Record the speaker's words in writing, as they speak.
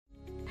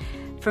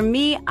For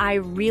me, I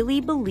really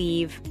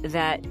believe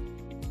that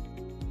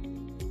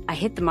I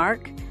hit the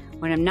mark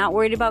when I'm not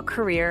worried about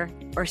career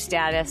or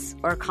status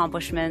or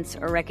accomplishments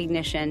or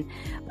recognition,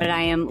 but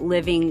I am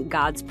living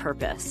God's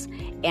purpose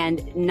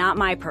and not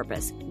my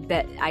purpose.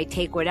 That I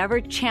take whatever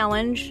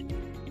challenge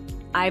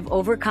I've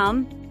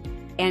overcome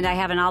and I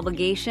have an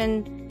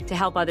obligation to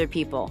help other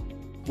people.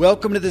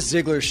 Welcome to the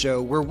Ziglar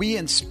Show, where we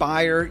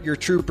inspire your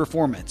true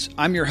performance.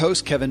 I'm your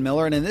host, Kevin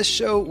Miller, and in this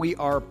show, we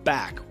are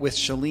back with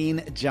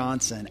Chalene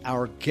Johnson,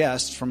 our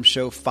guest from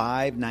show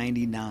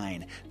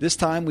 599. This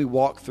time, we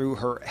walk through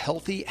her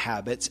healthy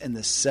habits and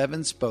the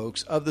 7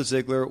 spokes of the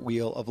Ziglar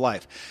Wheel of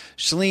Life.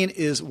 Chalene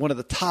is one of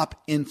the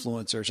top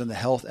influencers in the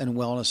health and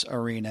wellness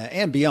arena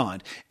and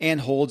beyond, and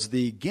holds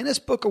the Guinness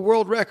Book of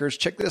World Records,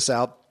 check this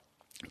out,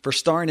 for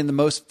starring in the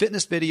most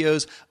fitness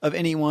videos of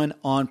anyone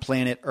on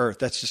planet Earth.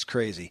 That's just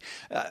crazy.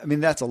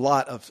 That's a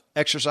lot of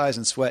exercise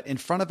and sweat in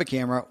front of a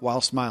camera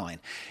while smiling.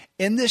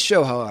 In this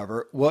show,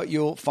 however, what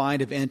you'll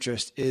find of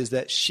interest is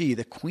that she,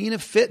 the queen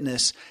of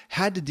fitness,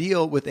 had to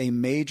deal with a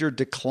major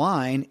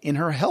decline in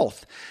her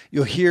health.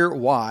 You'll hear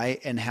why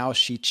and how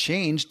she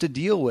changed to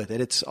deal with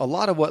it. It's a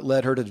lot of what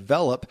led her to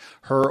develop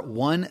her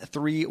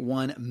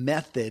 1-3-1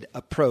 method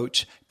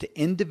approach to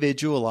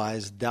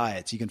individualized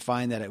diets. You can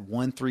find that at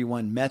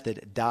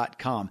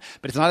 131method.com.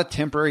 But it's not a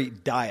temporary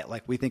diet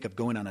like we think of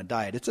going on a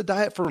diet. It's a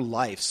diet for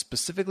life,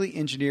 specifically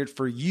engineered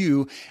for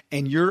you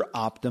and your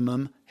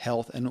optimum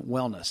health and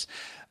wellness.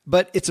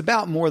 But it's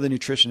about more than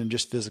nutrition and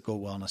just physical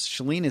wellness.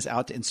 Chalene is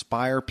out to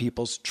inspire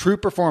people's true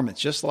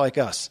performance, just like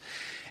us.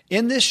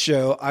 In this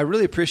show, I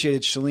really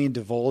appreciated Chalene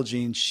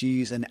divulging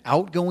she's an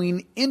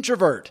outgoing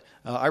introvert.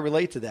 I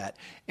relate to that.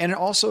 And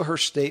also her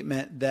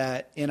statement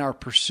that in our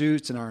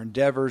pursuits and our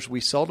endeavors,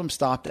 we seldom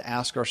stop to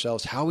ask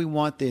ourselves how we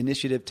want the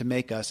initiative to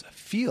make us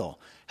feel.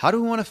 How do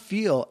we want to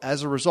feel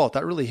as a result?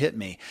 That really hit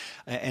me.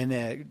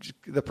 And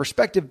the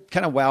perspective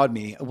kind of wowed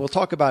me. We'll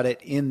talk about it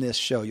in this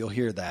show. You'll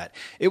hear that.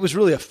 It was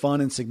really a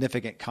fun and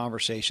significant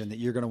conversation that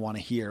you're going to want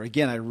to hear.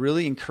 Again, I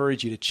really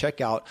encourage you to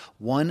check out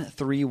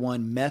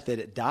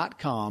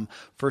 131method.com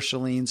for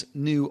Chalene's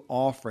new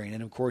offering.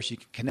 And of course, you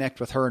can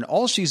connect with her and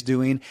all she's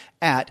doing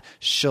at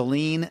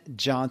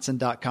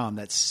ChaleneJohnson.com.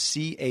 That's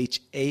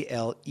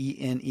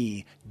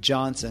CHALENE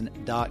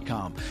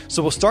Johnson.com.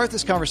 So we'll start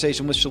this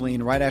conversation with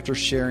Chalene right after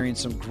sharing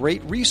some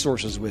great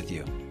resources with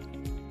you.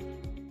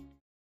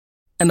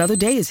 Another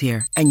day is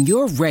here and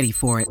you're ready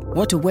for it.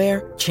 What to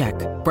wear? Check.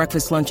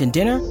 Breakfast, lunch, and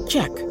dinner?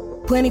 Check.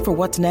 Planning for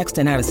what's next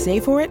and how to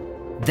save for it?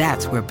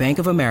 That's where Bank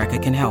of America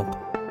can help.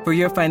 For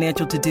your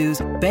financial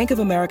to-dos, Bank of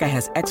America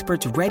has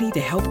experts ready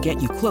to help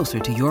get you closer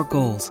to your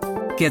goals.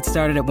 Get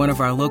started at one of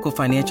our local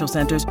financial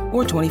centers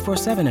or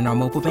 24/7 in our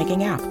mobile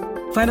banking app.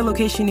 Find a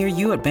location near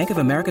you at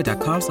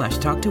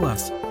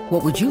bankofamerica.com/talktous.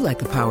 What would you like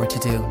the power to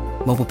do?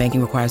 Mobile banking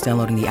requires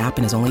downloading the app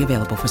and is only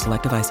available for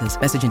select devices.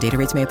 Message and data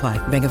rates may apply.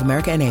 Bank of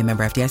America N.A.,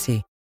 member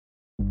FDIC.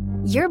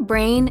 Your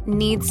brain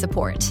needs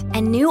support,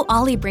 and new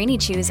Ollie Brainy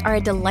Chews are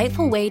a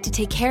delightful way to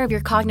take care of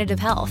your cognitive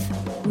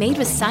health. Made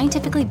with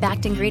scientifically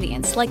backed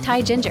ingredients like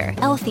Thai ginger,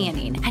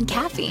 L-theanine, and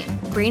caffeine,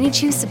 Brainy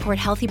Chews support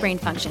healthy brain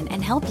function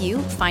and help you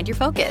find your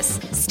focus,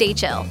 stay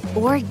chill,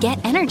 or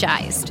get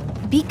energized.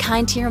 Be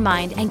kind to your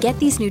mind and get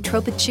these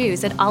nootropic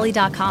chews at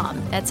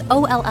ollie.com. That's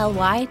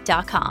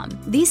OLLY.com.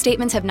 These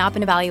statements have not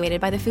been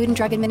evaluated by the Food and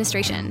Drug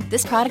Administration.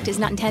 This product is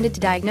not intended to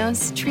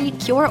diagnose, treat,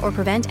 cure, or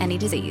prevent any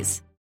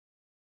disease.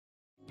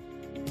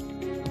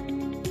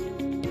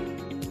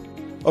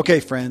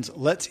 Okay, friends,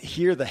 let's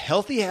hear the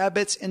healthy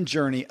habits and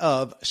journey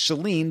of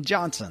Chalene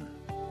Johnson.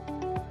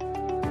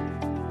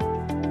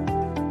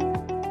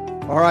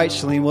 All right,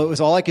 Chalene, well, it was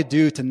all I could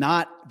do to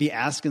not be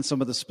asking some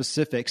of the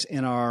specifics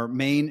in our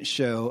main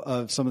show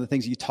of some of the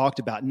things you talked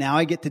about. Now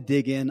I get to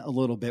dig in a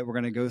little bit. We're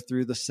going to go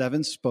through the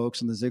 7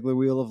 spokes on the Ziglar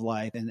Wheel of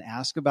Life and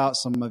ask about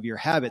some of your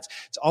habits.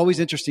 It's always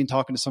interesting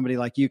talking to somebody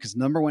like you because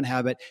number one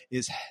habit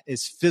is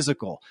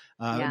physical.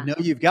 I know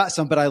you've got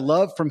some, but I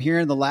love from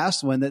hearing the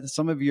last one that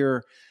some of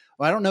your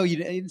I don't know, you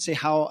didn't say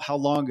how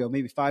long ago,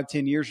 maybe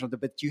 5-10 years or something,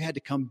 but you had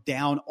to come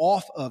down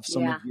off of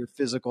some of your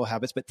physical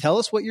habits. But tell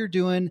us what you're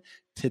doing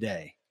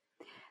today.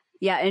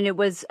 Yeah, and it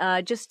was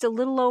just a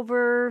little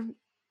over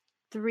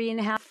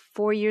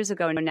 3.5-4 years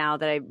ago now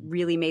that I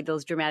really made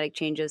those dramatic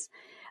changes.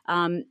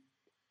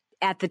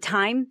 At the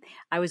time,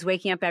 I was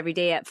waking up every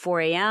day at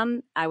 4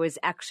 a.m. I was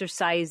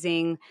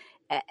exercising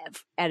at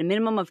a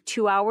minimum of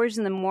 2 hours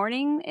in the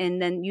morning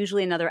and then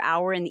usually another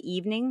hour in the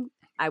evening.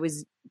 I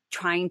was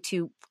trying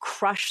to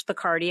crush the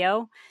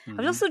cardio. Mm-hmm.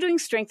 I was also doing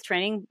strength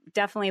training,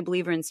 definitely a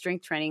believer in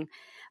strength training,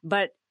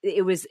 but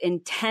it was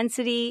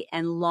intensity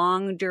and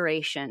long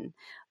duration.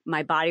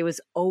 My body was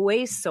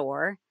always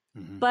sore,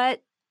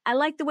 but I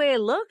liked the way I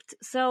looked.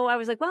 So I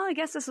was like, well, I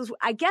guess this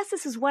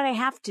is what I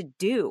have to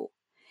do.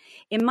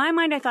 In my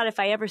mind, I thought if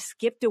I ever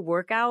skipped a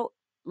workout,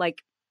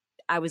 like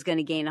I was going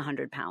to gain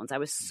 100 pounds. I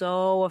was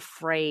so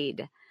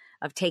afraid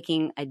of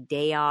taking a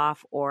day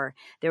off, or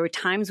there were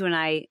times when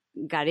I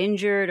got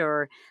injured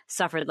or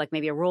suffered like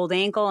maybe a rolled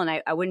ankle and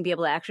I wouldn't be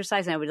able to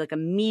exercise, and I would like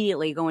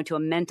immediately go into a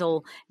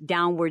mental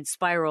downward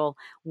spiral,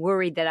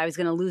 worried that I was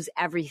going to lose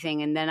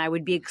everything, and then I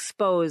would be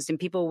exposed and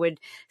people would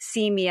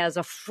see me as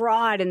a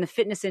fraud in the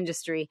fitness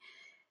industry.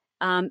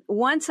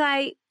 Once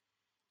I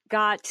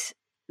got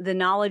the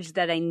knowledge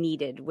that I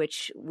needed,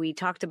 which we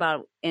talked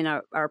about in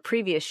our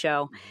previous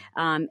show,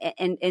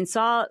 and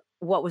saw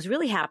what was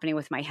really happening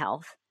with my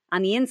health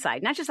on the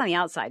inside, not just on the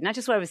outside, not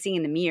just what I was seeing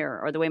in the mirror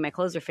or the way my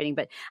clothes are fitting,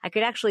 but I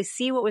could actually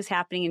see what was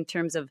happening in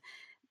terms of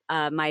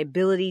my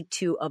ability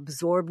to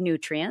absorb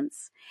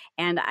nutrients,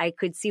 and I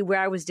could see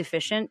where I was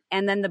deficient,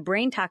 and then the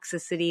brain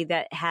toxicity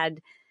that had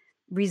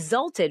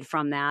resulted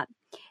from that.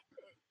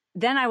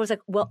 Then I was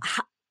like, well,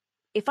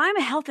 if I'm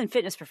a health and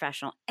fitness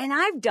professional and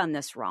I've done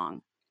this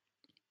wrong,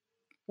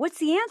 what's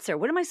the answer?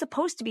 What am I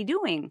supposed to be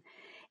doing?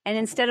 And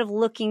instead of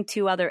looking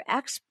to other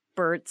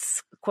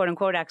experts, quote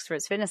unquote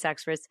experts, fitness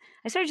experts,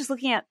 I started just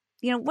looking at,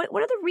 what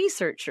are the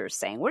researchers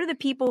saying? What are the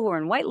people who are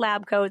in white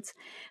lab coats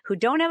who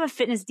don't have a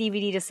fitness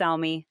DVD to sell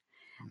me?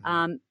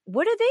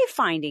 What are they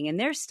finding in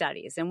their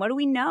studies? And what do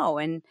we know?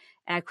 And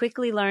I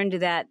quickly learned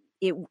that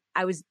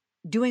I was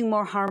doing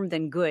more harm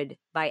than good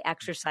by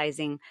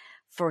exercising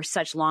for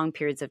such long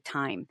periods of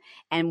time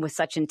and with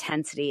such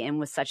intensity and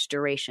with such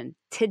duration.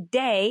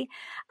 Today,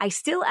 I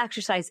still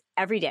exercise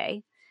every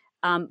day,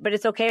 but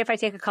it's okay if I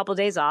take a couple of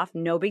days off.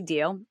 No big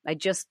deal. I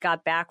just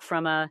got back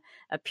from a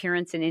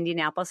appearance in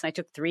Indianapolis and I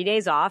took 3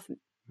 days off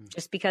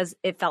just because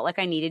it felt like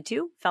I needed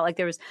to. Felt like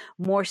there was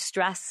more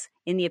stress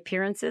in the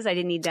appearances. I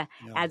didn't need to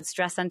add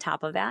stress on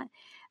top of that.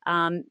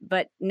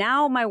 But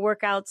now my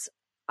workouts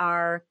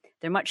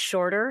they're much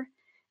shorter.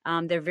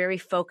 They're very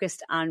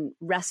focused on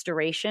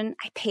restoration.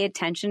 I pay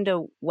attention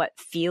to what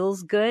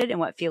feels good and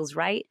what feels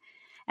right.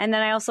 And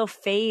then I also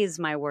phase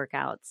my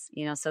workouts,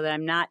 so that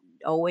I'm not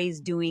always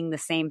doing the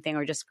same thing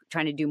or just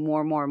trying to do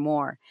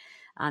more.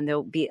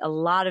 There'll be a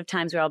lot of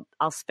times where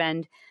I'll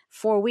spend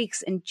 4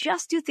 weeks and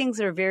just do things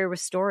that are very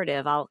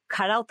restorative. I'll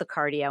cut out the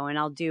cardio and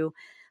I'll do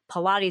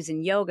Pilates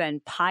and yoga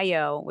and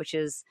Payo, which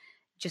is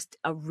just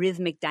a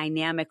rhythmic,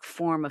 dynamic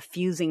form of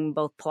fusing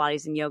both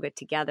Pilates and yoga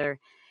together.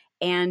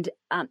 And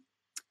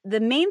the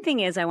main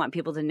thing I want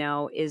people to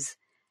know is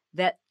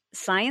that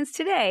science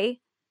today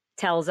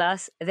tells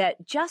us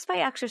that just by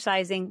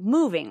exercising,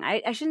 moving,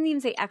 I shouldn't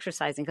even say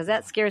exercising because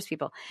that scares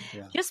people.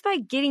 Yeah. Just by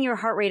getting your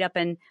heart rate up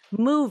and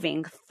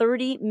moving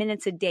 30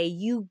 minutes a day,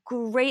 you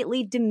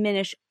greatly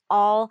diminish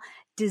all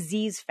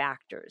disease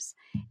factors.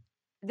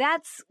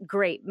 That's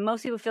great.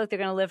 Most people feel like they're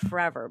going to live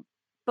forever.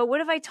 But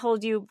what if I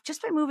told you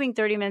just by moving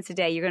 30 minutes a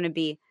day, you're going to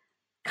be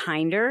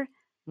kinder,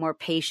 more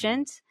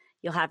patient,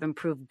 you'll have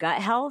improved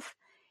gut health,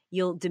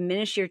 you'll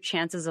diminish your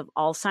chances of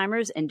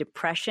Alzheimer's and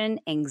depression,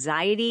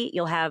 anxiety.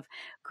 You'll have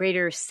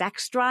greater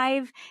sex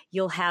drive.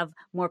 You'll have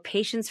more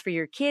patience for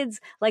your kids.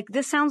 Like,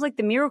 this sounds like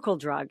the miracle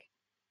drug,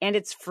 and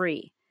it's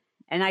free.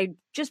 And I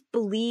just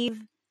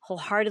believe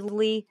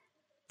wholeheartedly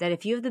that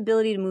if you have the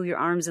ability to move your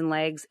arms and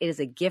legs, it is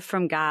a gift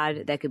from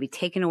God that could be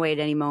taken away at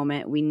any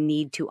moment. We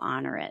need to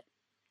honor it.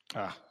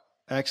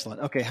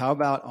 Excellent. Okay. How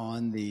about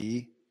on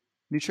the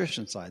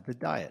nutrition side, the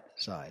diet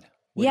side?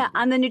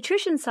 On the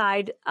nutrition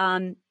side,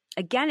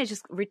 again, it's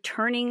just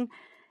returning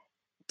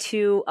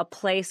to a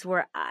place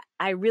where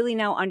I really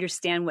now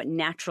understand what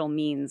natural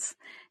means,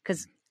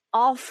 because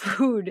all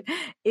food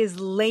is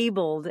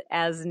labeled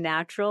as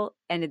natural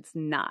and it's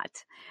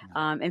not.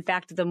 In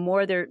fact, the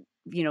more they're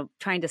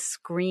trying to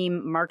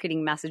scream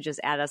marketing messages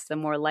at us, the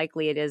more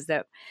likely it is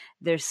that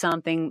there's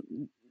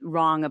something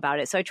wrong about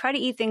it. So I try to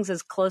eat things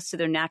as close to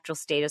their natural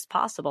state as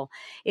possible.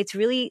 It's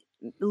really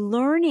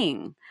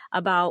learning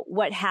about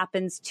what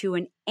happens to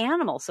an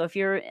animal. So if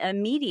you're a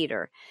meat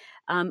eater,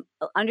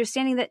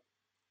 understanding that,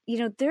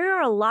 there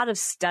are a lot of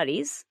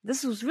studies.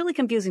 This was really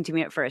confusing to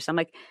me at first. I'm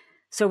like,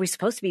 so are we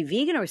supposed to be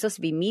vegan? Are we supposed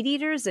to be meat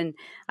eaters? And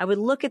I would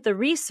look at the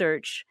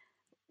research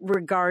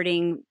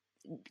regarding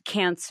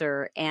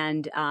cancer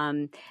and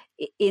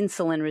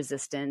insulin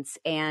resistance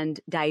and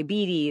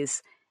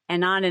diabetes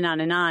and on and on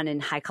and on,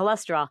 and high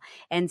cholesterol,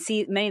 and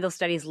see many of those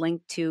studies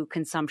linked to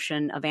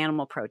consumption of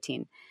animal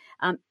protein.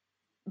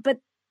 But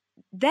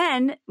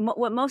then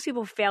what most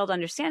people fail to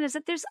understand is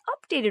that there's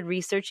updated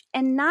research,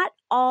 and not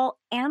all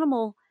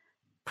animal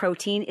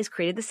protein is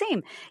created the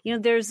same.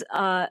 There's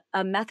a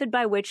method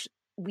by which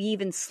we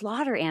even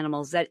slaughter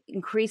animals that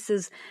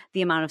increases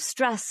the amount of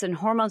stress and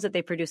hormones that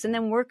they produce. And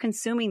then we're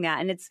consuming that,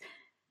 and it's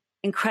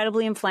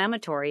incredibly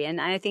inflammatory.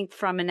 And I think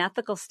from an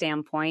ethical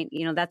standpoint,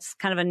 that's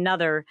kind of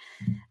another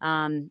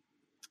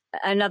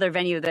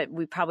venue that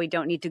we probably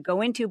don't need to go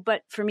into.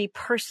 But for me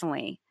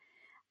personally,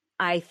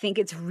 I think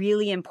it's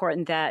really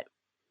important that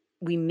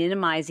we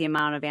minimize the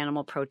amount of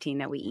animal protein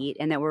that we eat,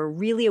 and that we're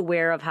really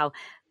aware of how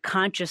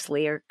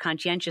consciously or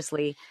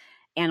conscientiously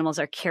animals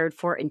are cared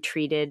for and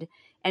treated.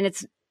 And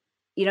it's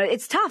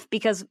tough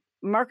because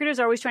marketers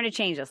are always trying to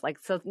change us. Like,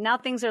 so now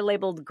things are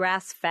labeled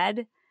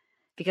grass-fed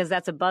because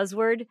that's a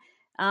buzzword.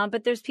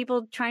 But there's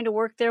people trying to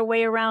work their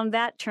way around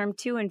that term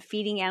too, and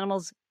feeding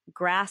animals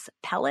grass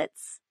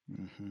pellets.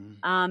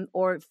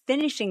 or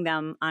finishing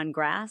them on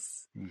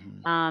grass,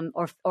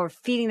 or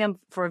feeding them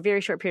for a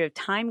very short period of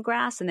time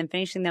grass, and then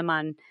finishing them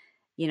on,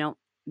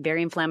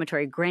 very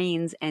inflammatory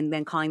grains, and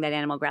then calling that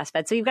animal grass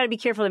fed. So you've got to be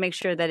careful to make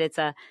sure that it's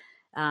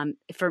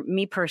for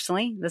me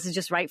personally, this is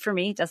just right for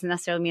me. It doesn't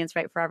necessarily mean it's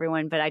right for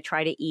everyone, but I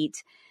try to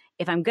eat.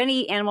 If I'm going to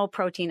eat animal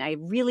protein, I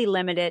really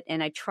limit it,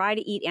 and I try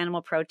to eat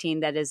animal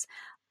protein that is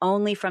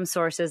only from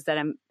sources that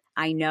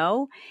I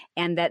know,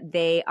 and that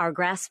they are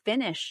grass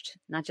finished,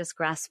 not just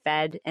grass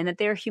fed, and that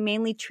they're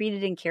humanely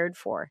treated and cared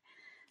for.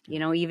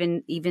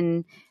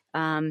 Even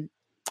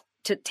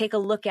to take a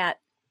look at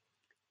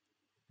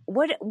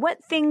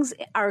what things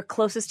are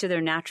closest to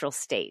their natural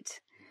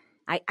state.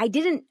 I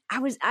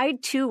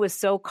too was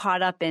so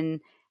caught up in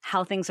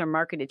how things are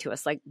marketed to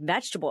us, like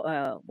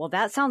vegetable. Well,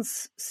 that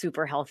sounds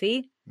super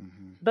healthy,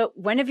 but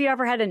when have you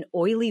ever had an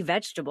oily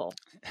vegetable?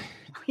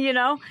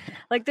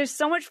 Like there's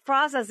so much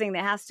processing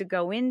that has to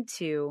go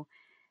into,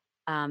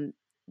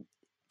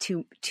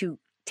 to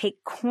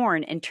take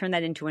corn and turn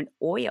that into an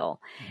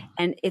oil.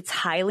 And it's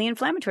highly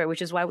inflammatory,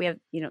 which is why we have,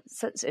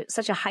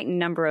 such a heightened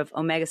number of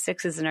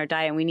omega-6s in our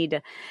diet. And we need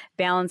to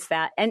balance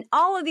that. And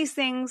all of these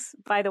things,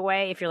 by the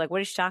way, if you're like,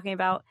 what is she talking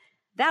about?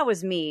 That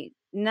was me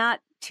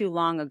not too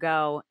long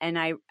ago. And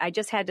I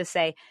just had to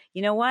say,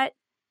 you know what?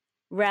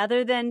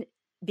 Rather than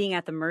being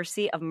at the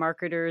mercy of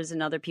marketers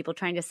and other people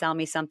trying to sell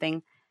me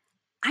something,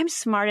 I'm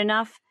smart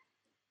enough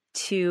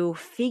to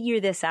figure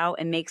this out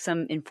and make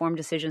some informed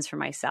decisions for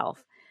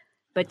myself.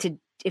 But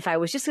if I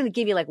was just going to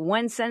give you like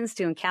one sentence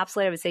to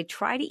encapsulate, I would say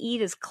try to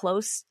eat as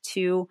close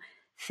to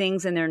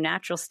things in their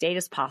natural state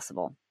as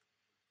possible.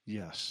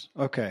 Yes.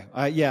 Okay.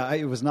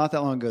 It was not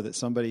that long ago that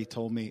somebody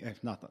told me,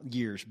 not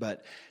years, but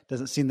it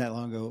doesn't seem that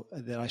long ago,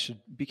 that I should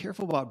be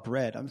careful about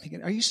bread. I'm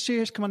thinking, are you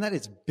serious? Come on, that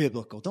is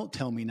biblical. Don't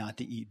tell me not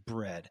to eat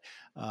bread.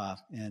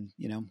 And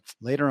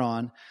later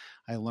on,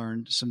 I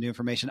learned some new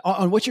information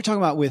on what you're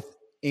talking about with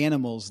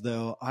animals,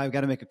 though. I've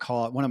got to make a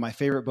call. One of my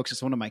favorite books.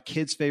 It's one of my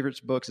kids' favorite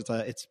books.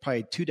 It's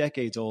probably 2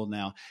 decades old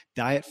now.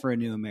 Diet for a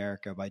New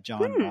America by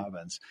John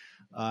Robbins.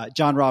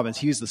 John Robbins,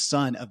 he was the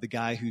son of the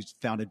guy who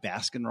founded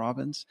Baskin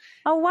Robbins.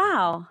 Oh,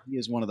 wow. He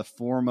is one of the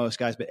foremost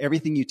guys, but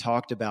everything you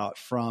talked about,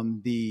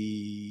 from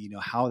the,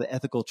 how the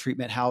ethical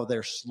treatment, how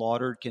they're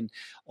slaughtered can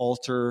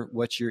alter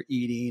what you're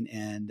eating,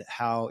 and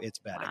how it's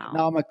bad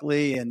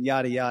economically and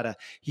yada, yada.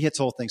 He hits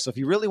the whole thing. So if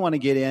you really want to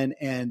get in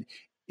and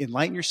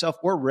enlighten yourself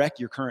or wreck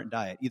your current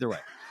diet, either way.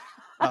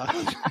 All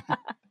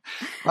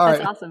right.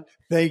 That's awesome.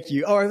 Thank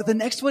you. All right. The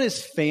next one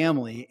is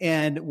family.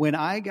 And when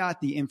I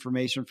got the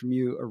information from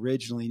you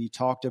originally, and you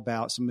talked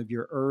about some of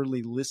your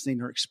early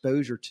listening or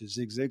exposure to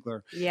Zig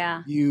Ziglar,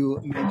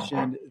 you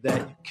mentioned that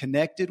you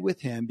connected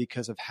with him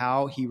because of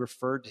how he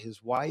referred to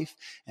his wife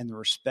and the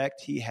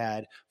respect he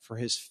had for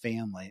his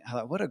family. I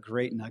thought, what a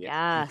great nugget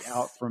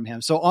out from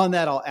him. So on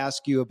that, I'll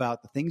ask you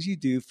about the things you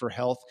do for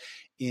health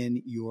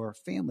in your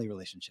family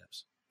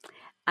relationships.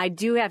 I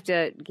do have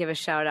to give a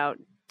shout out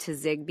to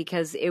Zig,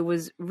 because it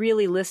was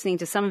really listening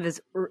to some of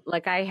his,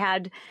 like I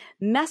had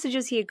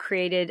messages he had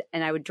created,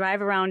 and I would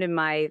drive around in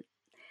my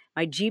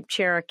Jeep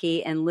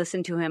Cherokee and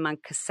listen to him on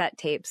cassette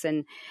tapes.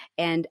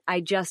 And I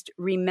just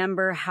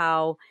remember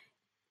how,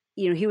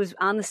 he was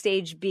on the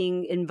stage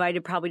being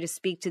invited probably to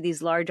speak to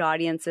these large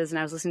audiences, and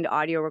I was listening to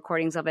audio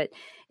recordings of it.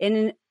 And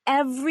in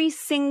every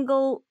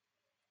single,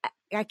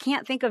 I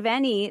can't think of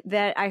any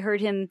that I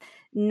heard him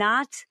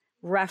not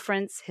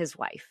reference his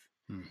wife.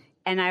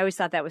 And I always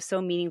thought that was so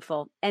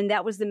meaningful. And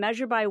that was the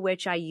measure by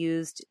which I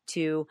used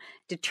to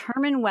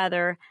determine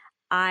whether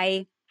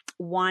I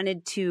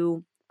wanted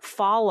to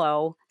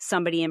follow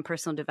somebody in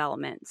personal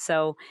development.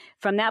 So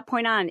from that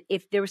point on,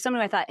 if there was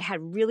someone who I thought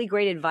had really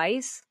great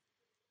advice,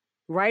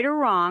 right or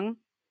wrong,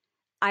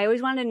 I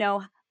always wanted to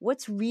know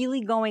what's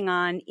really going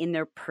on in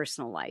their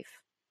personal life.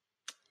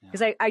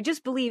 Because I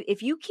just believe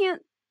if you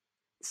can't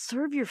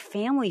serve your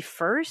family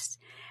first,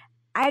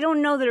 I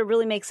don't know that it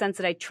really makes sense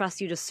that I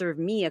trust you to serve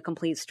me, a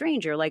complete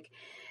stranger.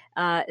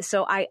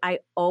 So I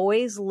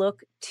always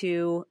look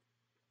to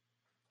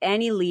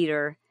any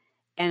leader,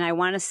 and I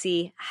want to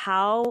see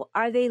how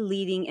are they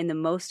leading in the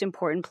most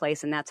important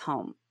place, and that's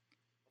home.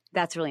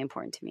 That's really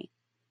important to me.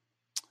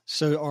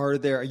 So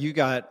you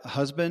got a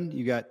husband,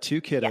 you got 2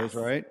 kiddos,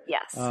 right?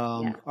 Yes.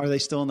 Are they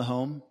still in the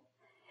home?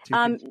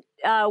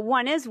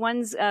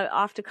 One's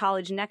off to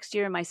college next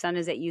year, and my son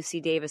is at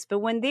UC Davis. But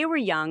when they were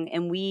young,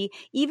 and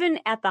even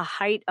at the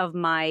height of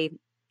my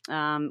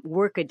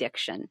work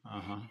addiction,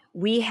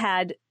 we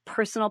had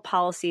personal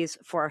policies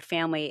for our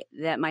family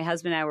that my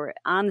husband and I were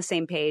on the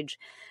same page,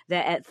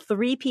 that at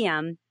 3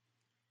 p.m.,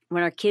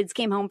 when our kids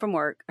came home from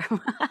work,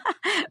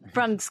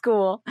 from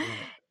school,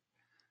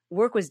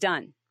 work was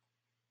done.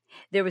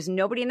 There was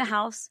nobody in the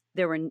house.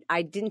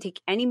 I didn't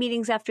take any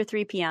meetings after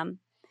 3 p.m.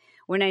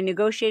 When I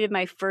negotiated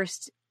my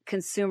first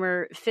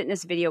consumer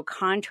fitness video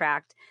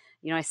contract,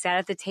 I sat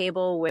at the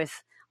table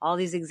with all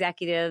these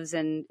executives,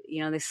 and,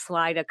 they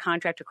slide a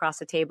contract across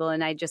the table.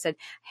 And I just said,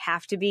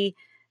 have to be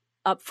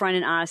upfront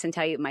and honest and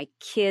tell you my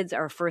kids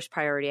are first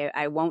priority.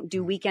 I won't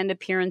do weekend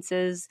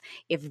appearances.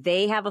 If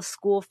they have a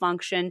school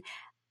function,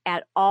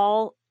 at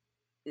all.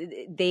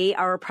 They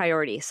are a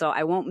priority. So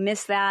I won't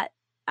miss that.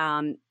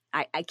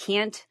 I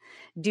can't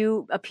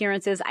do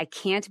appearances. I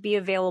can't be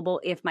available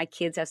if my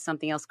kids have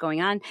something else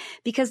going on,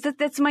 because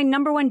that's my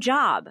number one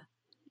job.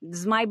 This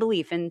is my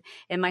belief. And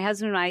my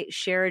husband and I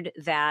shared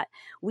that.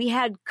 We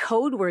had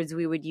code words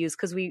we would use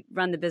because we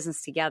run the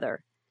business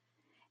together.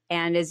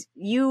 And as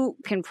you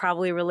can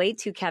probably relate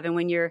to, Kevin,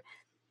 when you're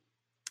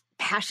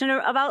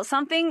passionate about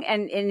something,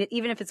 and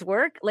even if it's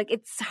work, like,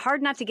 it's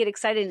hard not to get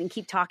excited and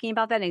keep talking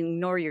about that and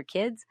ignore your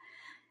kids.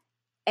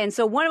 And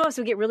so one of us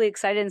would get really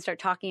excited and start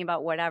talking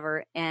about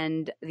whatever,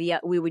 and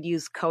we would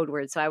use code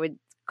words. So I would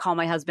call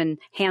my husband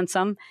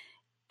handsome.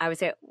 I would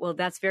say, well,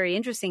 that's very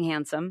interesting,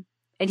 handsome.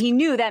 And he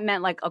knew that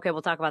meant, like, okay,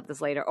 we'll talk about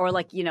this later. Or,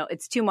 like,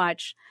 it's too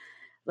much.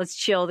 Let's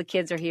chill. The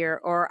kids are here.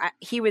 Or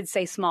he would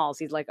say Smalls.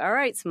 He's like, all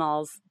right,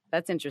 Smalls.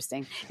 That's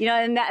interesting.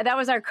 And that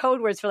was our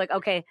code words for, like,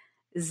 okay,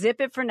 zip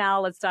it for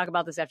now. Let's talk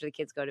about this after the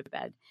kids go to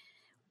bed.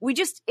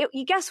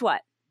 You guess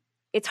what?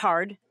 It's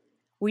hard.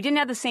 We didn't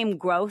have the same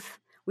growth.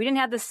 We didn't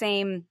have the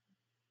same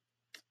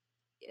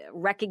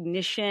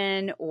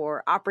recognition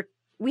or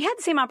we had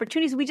the same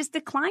opportunities. We just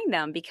declined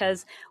them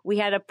because we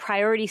had a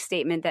priority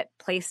statement that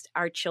placed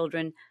our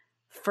children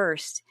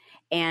first.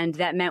 And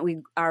that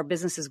meant our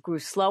businesses grew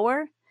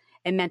slower.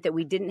 It meant that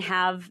we didn't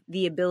have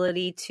the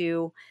ability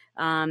to,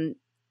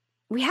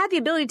 we had the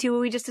ability to, but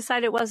we just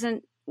decided it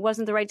wasn't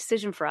the right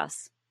decision for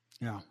us.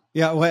 Yeah.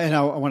 Yeah. Well, and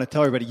I want to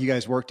tell everybody, you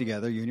guys work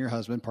together, you and your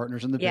husband,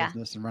 partners in the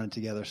business, and run it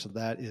together. So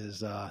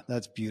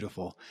that's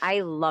beautiful.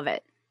 I love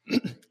it.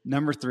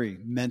 Number 3,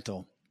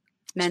 mental.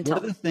 Mental.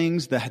 What are the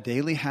things, the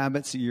daily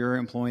habits that you're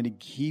employing to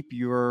keep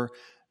your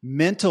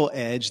mental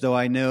edge? Though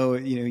I know,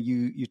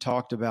 you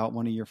talked about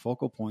one of your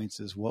focal points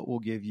is what will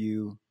give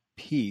you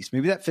peace.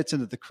 Maybe that fits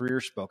into the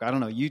career spoke. I don't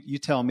know. You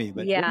tell me,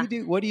 but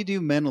what do you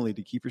do mentally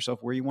to keep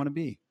yourself where you want to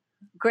be?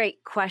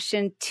 Great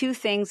question. 2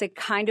 things that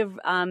kind of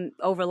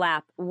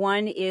overlap.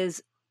 One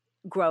is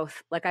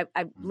growth. Like,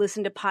 I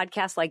listen to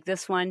podcasts like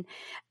this one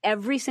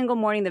every single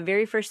morning. The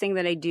very first thing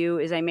that I do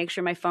is I make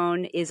sure my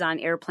phone is on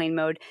airplane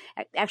mode.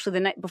 Actually, the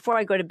night before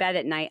I go to bed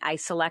at night, I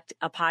select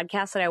a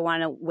podcast that I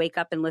want to wake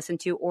up and listen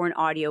to, or an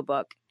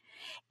audiobook.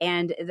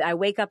 And I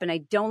wake up and I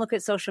don't look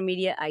at social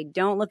media. I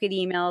don't look at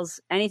emails,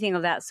 anything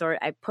of that sort.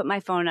 I put my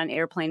phone on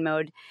airplane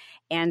mode,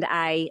 and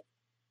I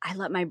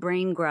let my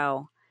brain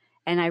grow.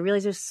 And I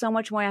realize there's so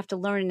much more I have to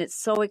learn, and it's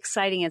so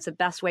exciting. It's the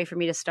best way for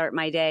me to start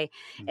my day.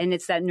 And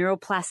it's that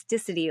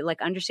neuroplasticity,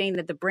 like understanding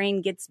that the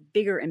brain gets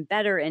bigger and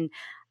better, and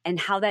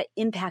how that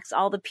impacts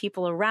all the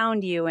people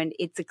around you. And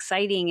it's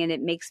exciting, and it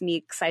makes me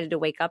excited to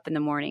wake up in the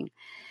morning.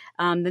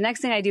 The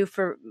next thing I do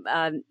for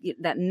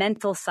that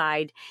mental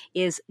side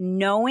is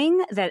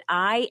knowing that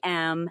I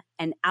am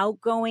an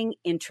outgoing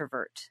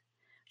introvert,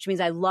 which means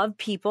I love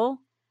people.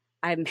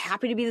 I'm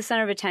happy to be the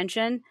center of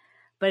attention.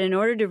 But in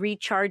order to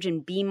recharge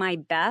and be my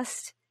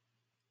best,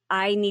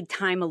 I need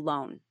time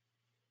alone.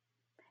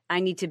 I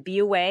need to be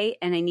away,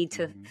 and I need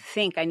to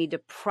think. I need to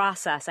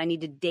process. I need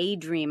to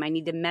daydream. I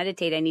need to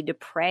meditate. I need to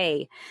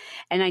pray.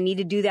 And I need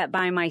to do that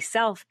by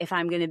myself if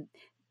I'm going to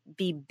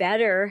be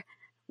better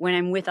when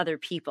I'm with other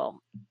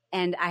people.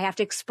 And I have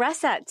to express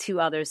that to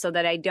others so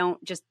that I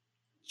don't just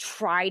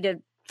try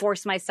to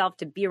force myself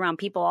to be around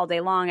people all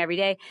day long every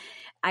day.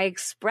 I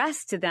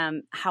express to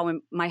them how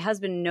my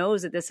husband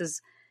knows that this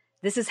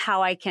is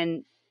how I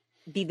can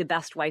be the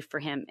best wife for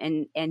him.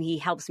 And he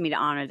helps me to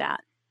honor that.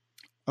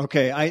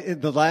 Okay.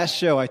 The last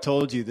show I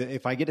told you that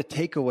if I get a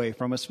takeaway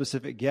from a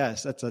specific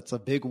guest, that's a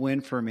big win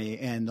for me.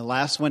 And the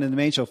last one in the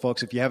main show,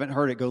 folks, if you haven't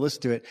heard it, go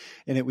listen to it.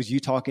 And it was you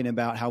talking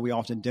about how we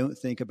often don't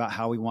think about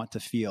how we want to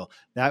feel.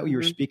 That you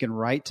were speaking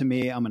right to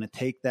me. I'm going to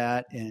take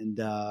that and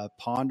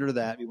ponder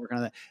that. Be working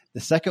on that. The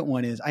second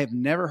one is I have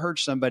never heard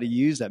somebody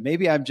use that.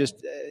 Maybe I'm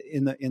just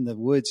in the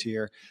woods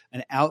here,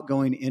 an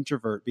outgoing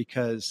introvert,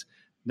 because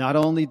not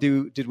only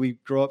did we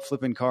grow up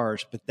flipping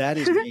cars, but that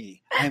is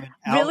me. I'm an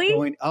outgoing.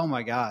 Really? Oh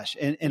my gosh.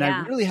 And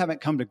I really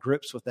haven't come to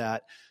grips with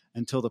that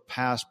until the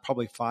past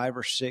probably 5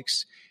 or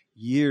 6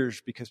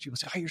 years, because people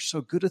say, oh, you're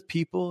so good with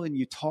people, and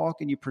you talk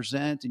and you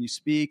present and you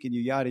speak and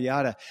you yada,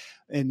 yada.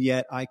 And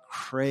yet I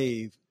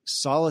crave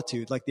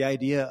solitude, like the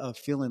idea of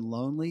feeling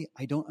lonely.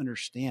 I don't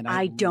understand.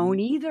 I don't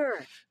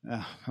either.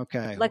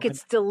 Okay. Like,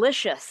 it's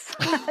delicious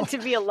to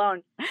be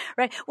alone.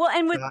 Right. Well,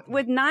 and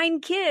with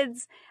 9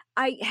 kids,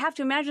 I have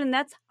to imagine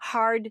that's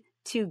hard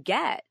to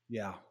get.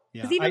 Yeah.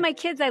 Because even my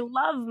kids, I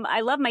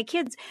love my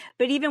kids,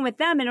 but even with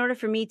them, in order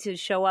for me to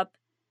show up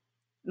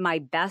my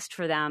best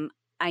for them,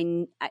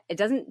 it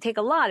doesn't take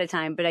a lot of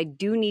time, but I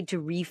do need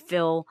to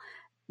refill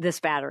this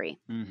battery.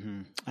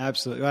 Mm-hmm.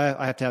 Absolutely.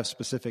 I have to have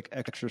specific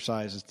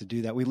exercises to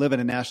do that. We live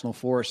in a national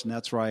forest, and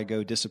that's where I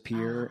go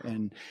disappear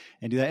and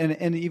do that.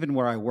 And even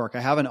where I work, I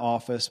have an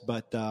office,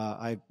 but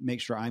I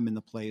make sure I'm in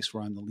the place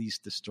where I'm the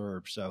least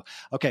disturbed. So,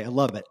 okay. I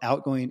love it.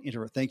 Outgoing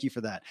introvert. Thank you for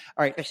that.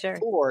 All right. For sure.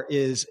 4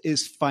 is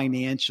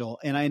financial.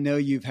 And I know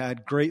you've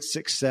had great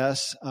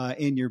success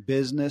in your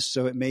business.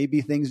 So it may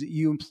be things that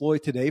you employ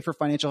today for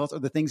financial health, or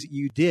the things that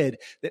you did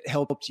that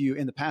helped you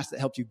in the past that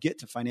helped you get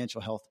to financial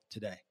health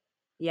today.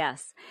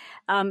 Yes.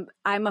 I'm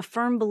a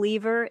firm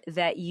believer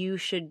that you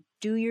should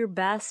do your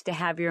best to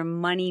have your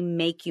money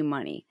make you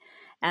money,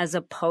 as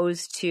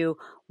opposed to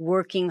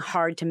working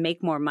hard to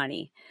make more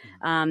money.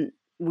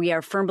 We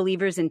are firm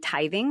believers in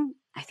tithing.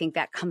 I think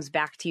that comes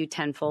back to you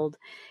tenfold.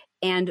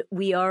 And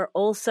we are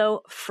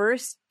also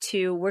first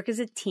to work as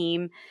a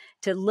team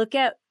to look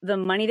at the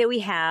money that we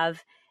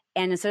have,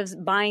 and instead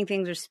of buying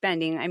things or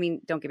spending, I mean,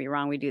 don't get me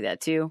wrong, we do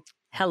that too.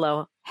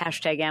 Hello,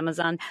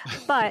 #Amazon.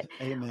 But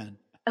Amen.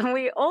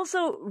 we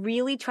also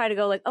really try to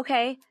go like,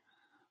 okay,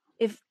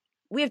 if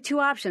we have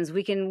two options,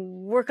 we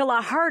can work a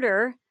lot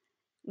harder,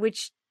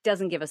 which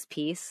doesn't give us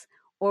peace,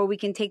 or we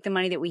can take the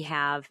money that we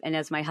have. And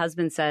as my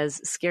husband says,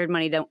 scared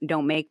money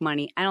don't make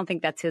money. I don't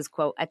think that's his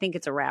quote. I think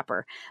it's a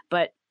rapper,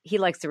 but he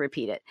likes to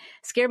repeat it.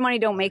 Scared money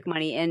don't make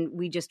money. And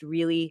we just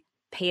really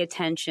pay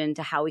attention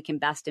to how we can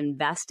best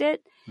invest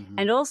it,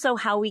 and also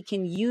how we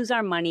can use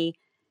our money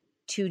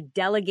to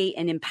delegate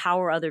and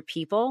empower other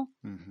people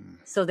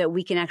so that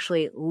we can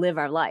actually live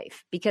our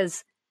life.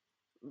 Because,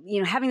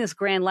 having this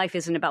grand life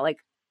isn't about like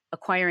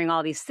acquiring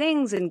all these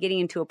things and getting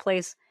into a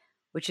place,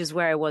 which is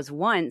where I was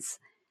once,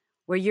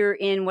 where you're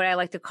in what I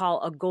like to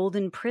call a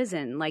golden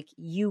prison. Like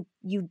you've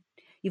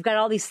got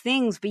all these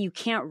things, but you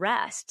can't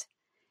rest.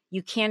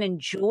 You can't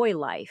enjoy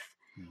life.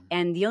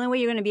 And the only way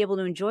you're going to be able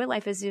to enjoy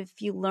life is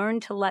if you learn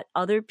to let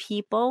other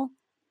people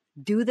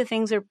do the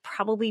things they're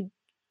probably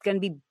going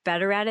to be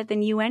better at it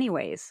than you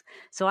anyways.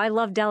 So I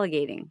love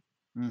delegating.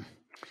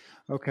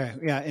 Okay.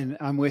 Yeah. And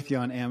I'm with you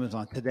on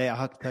Amazon today. I'll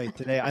have to tell you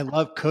today, I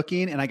love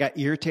cooking, and I got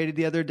irritated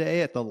the other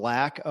day at the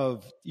lack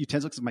of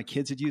utensils because my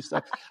kids had used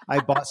stuff. I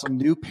bought some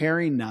new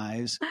paring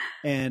knives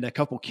and a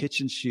couple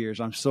kitchen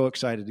shears. I'm so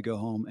excited to go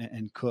home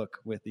and cook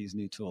with these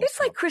new tools. It's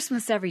like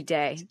Christmas every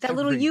day. That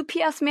little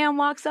UPS man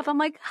walks up. I'm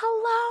like,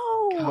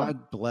 hello.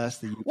 God bless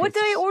the UPS. What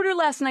did I order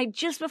last night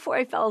just before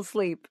I fell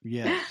asleep?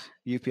 Yes.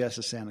 UPS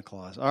is Santa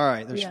Claus. All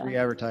right. There's free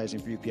advertising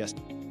for UPS.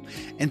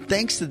 And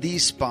thanks to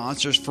these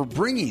sponsors for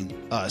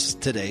bringing us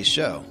today's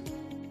show.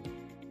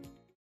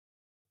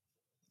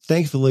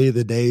 Thankfully,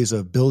 the days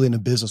of building a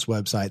business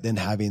website, then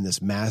having this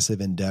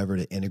massive endeavor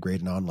to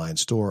integrate an online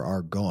store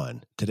are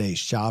gone. Today,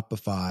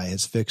 Shopify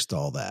has fixed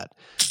all that.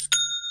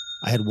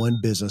 I had one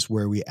business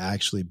where we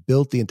actually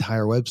built the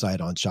entire website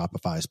on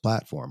Shopify's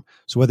platform.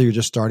 So whether you're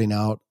just starting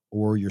out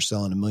or you're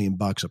selling $1 million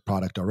of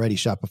product already,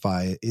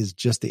 Shopify is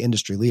just the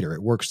industry leader.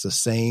 It works the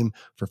same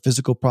for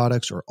physical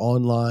products or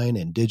online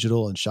and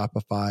digital, and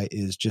Shopify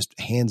is just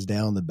hands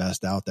down the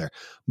best out there.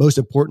 Most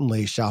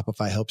importantly,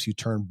 Shopify helps you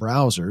turn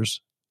browsers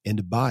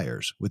into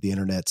buyers with the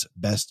internet's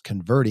best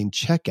converting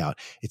checkout.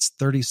 It's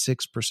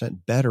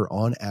 36% better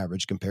on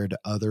average compared to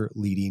other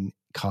leading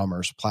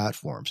commerce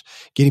platforms.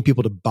 Getting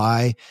people to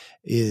buy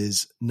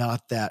is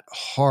not that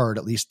hard,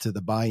 at least to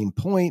the buying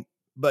point,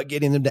 but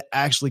getting them to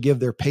actually give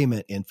their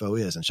payment info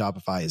is, and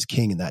Shopify is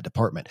king in that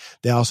department.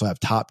 They also have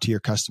top tier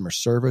customer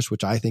service,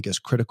 which I think is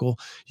critical.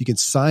 You can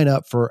sign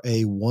up for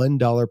a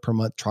 $1 per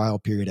month trial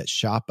period at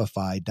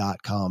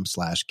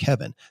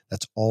shopify.com/Kevin.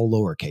 That's all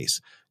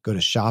lowercase. Go to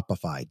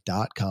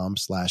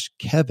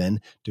shopify.com/Kevin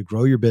to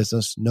grow your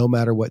business no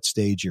matter what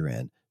stage you're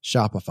in.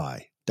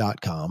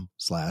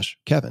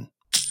 Shopify.com/Kevin.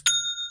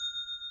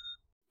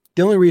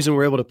 The only reason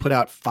we're able to put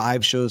out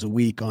 5 shows a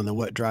week on the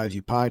What Drives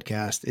You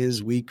podcast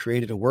is we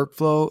created a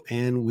workflow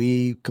and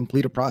we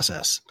complete a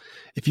process.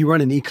 If you run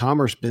an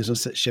e-commerce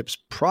business that ships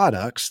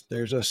products,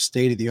 there's a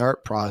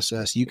state-of-the-art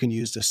process you can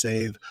use to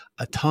save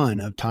a ton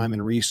of time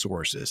and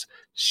resources.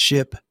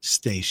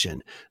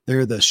 ShipStation.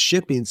 They're the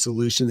shipping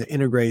solution that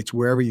integrates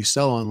wherever you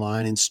sell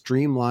online and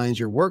streamlines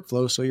your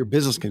workflow so your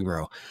business can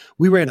grow.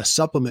 We ran a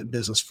supplement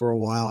business for a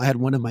while. I had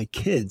one of my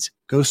kids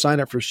go sign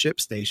up for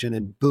ShipStation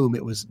and boom,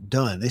 it was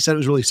done. They said it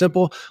was really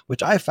simple,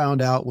 which I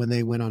found out when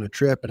they went on a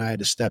trip and I had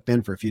to step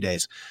in for a few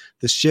days.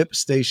 The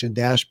ShipStation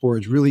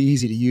dashboard is really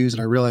easy to use,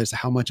 and I realized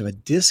how much of a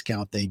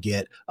discount they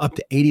get, up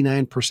to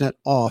 89%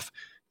 off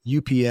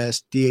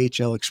UPS,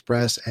 DHL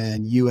Express,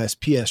 and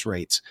USPS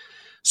rates.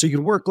 So you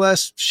can work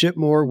less, ship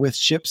more with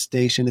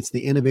ShipStation. It's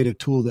the innovative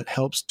tool that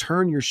helps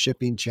turn your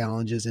shipping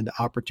challenges into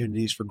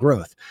opportunities for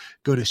growth.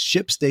 Go to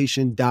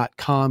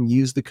ShipStation.com,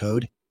 use the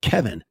code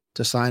Kevin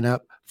to sign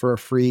up for a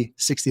free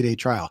 60-day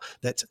trial.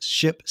 That's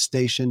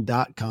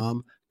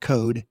ShipStation.com,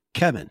 code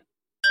Kevin.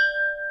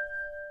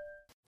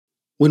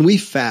 When we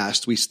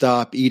fast, we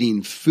stop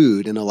eating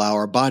food and allow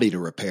our body to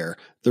repair.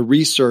 The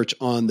research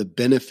on the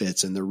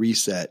benefits and the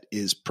reset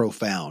is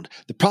profound.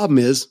 The problem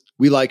is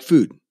we like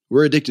food.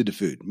 We're addicted to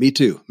food. Me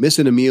too.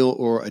 Missing a meal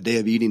or a day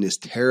of eating is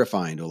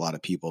terrifying to a lot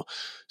of people.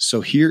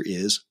 So here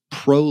is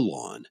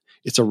Prolon.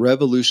 It's a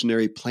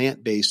revolutionary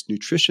plant-based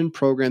nutrition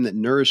program that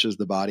nourishes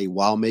the body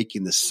while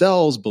making the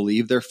cells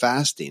believe they're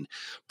fasting.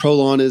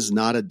 Prolon is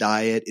not a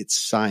diet. It's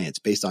science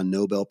based on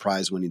Nobel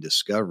Prize-winning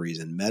discoveries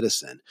in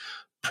medicine.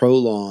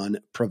 Prolon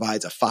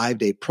provides a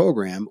 5-day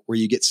program where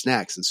you get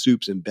snacks and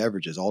soups and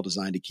beverages, all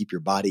designed to keep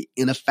your body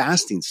in a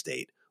fasting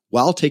state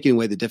while taking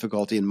away the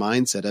difficulty and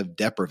mindset of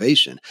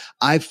deprivation.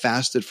 I've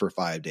fasted for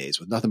 5 days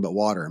with nothing but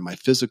water, and my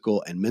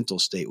physical and mental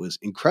state was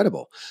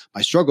incredible.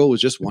 My struggle was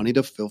just wanting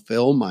to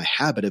fulfill my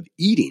habit of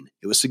eating.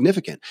 It was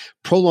significant.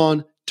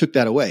 Prolon took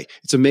that away.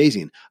 It's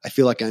amazing. I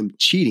feel like I'm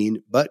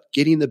cheating, but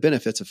getting the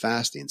benefits of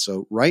fasting.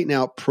 So right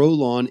now,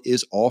 Prolon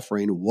is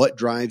offering What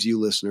Drives You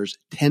listeners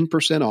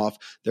 10% off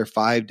their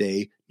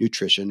 5-day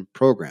nutrition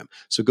program.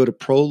 So go to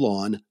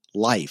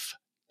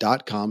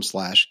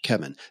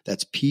prolonlife.com/Kevin.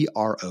 That's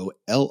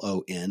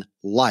PROLON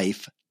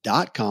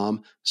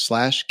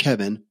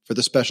life.com/Kevin for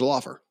the special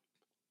offer.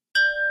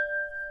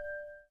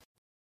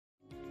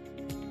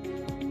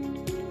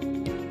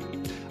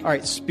 All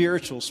right,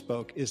 spiritual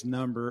spoke is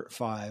number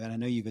 5, and I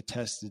know you've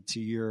attested to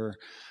your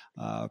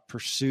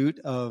pursuit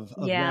of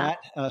that.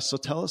 So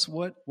tell us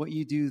what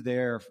you do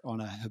there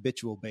on a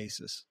habitual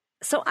basis.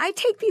 So I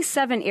take these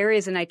 7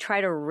 areas and I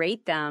try to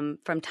rate them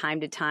from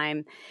time to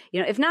time,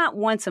 if not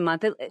once a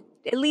month, at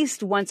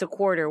least once a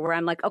quarter, where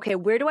I'm like, okay,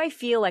 where do I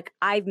feel like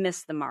I've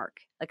missed the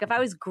mark? Like if I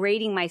was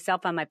grading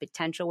myself on my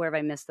potential, where have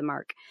I missed the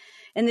mark?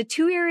 And the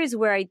 2 areas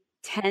where I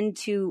tend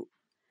to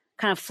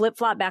kind of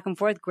flip-flop back and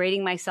forth,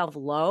 grading myself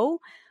low,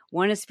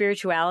 one is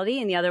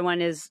spirituality and the other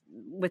one is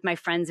with my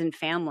friends and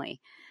family.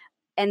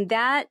 And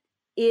that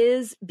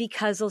is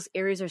because those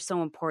areas are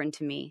so important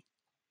to me.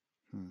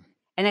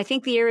 And I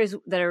think the areas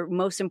that are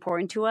most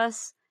important to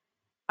us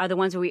are the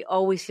ones where we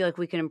always feel like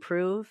we can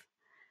improve.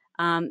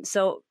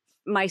 So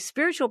my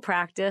spiritual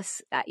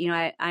practice,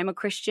 I'm a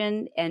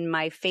Christian and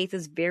my faith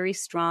is very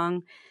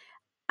strong.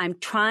 I'm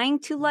trying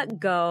to let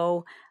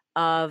go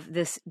of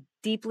this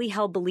deeply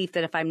held belief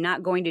that if I'm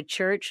not going to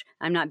church,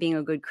 I'm not being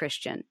a good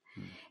Christian.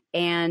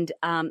 And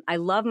I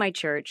love my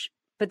church,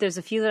 but there's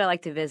a few that I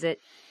like to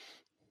visit.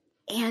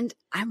 And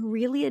I'm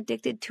really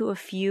addicted to a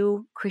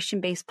few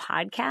Christian-based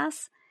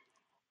podcasts.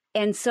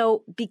 And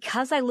so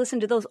because I listen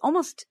to those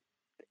almost,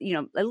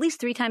 at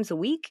least 3 times a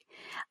week,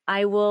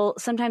 I will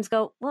sometimes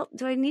go, well,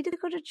 do I need to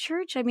go to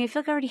church? I mean, I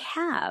feel like I already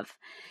have.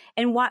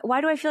 And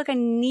why do I feel like I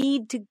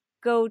need to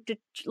go to,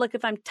 like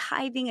if I'm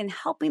tithing and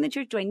helping the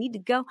church, do I need to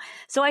go?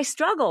 So I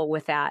struggle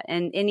with that.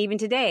 And even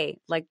today,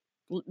 like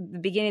the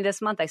beginning of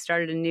this month, I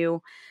started a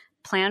new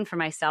plan for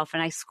myself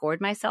and I scored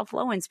myself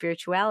low in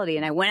spirituality.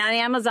 And I went on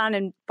Amazon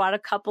and bought a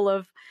couple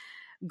of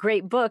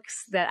great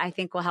books that I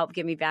think will help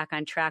get me back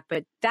on track.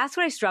 But that's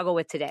what I struggle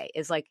with today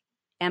is like,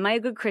 am I a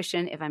good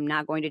Christian if I'm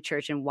not going to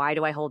church? And why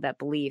do I hold that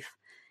belief?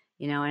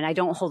 And I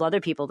don't hold other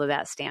people to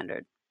that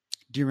standard.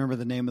 Do you remember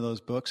the name of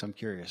those books? I'm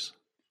curious.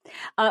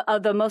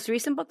 The most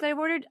recent book that I've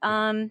ordered,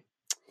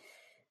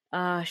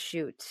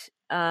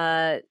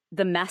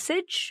 The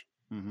Message,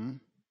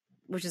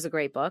 which is a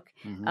great book.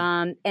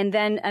 And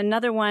then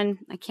another one,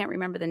 I can't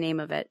remember the name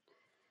of it.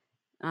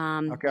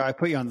 Okay, I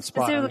put you on the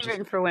spot. Specifically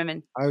written for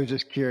women. I was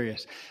just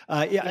curious.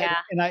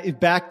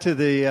 Back to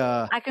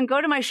the. I can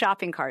go to my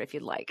shopping cart if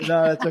you'd like.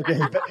 No, that's okay.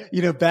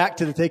 But, back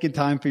to the taking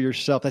time for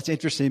yourself. That's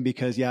interesting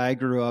because I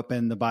grew up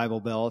in the Bible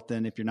Belt,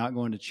 and if you're not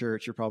going to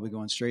church, you're probably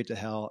going straight to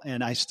hell.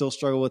 And I still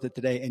struggle with it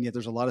today. And yet,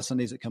 there's a lot of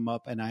Sundays that come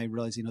up, and I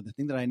realize, the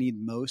thing that I need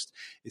most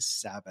is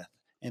Sabbath.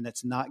 And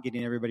that's not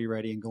getting everybody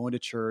ready and going to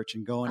church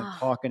and going and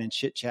talking and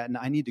chit chatting.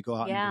 I need to go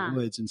out in the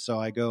woods, and so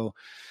I go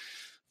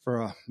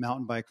for a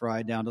mountain bike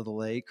ride down to the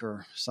lake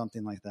or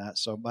something like that.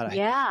 So, but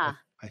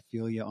I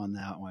feel you on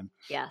that one.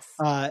 Yes.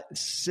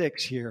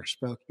 6 here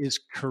spoke is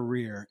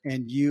career.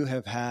 And you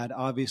have had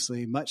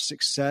obviously much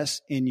success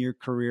in your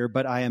career,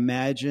 but I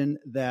imagine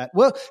that,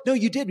 well, no,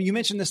 you did. You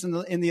mentioned this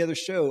in the other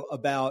show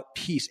about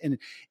peace and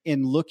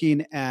in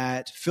looking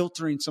at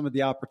filtering some of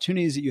the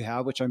opportunities that you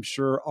have, which I'm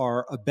sure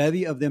are a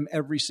bevy of them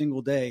every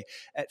single day,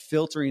 at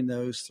filtering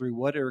those through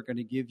what are going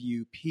to give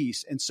you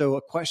peace. And so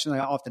a question I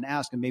often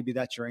ask, and maybe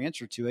that's your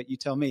answer to it, you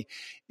tell me,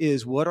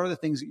 is what are the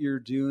things that you're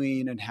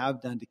doing and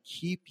have done to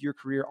keep your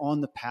career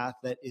on the path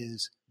that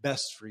is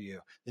best for you,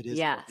 that is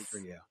healthy for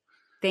you?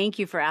 Thank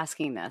you for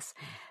asking this.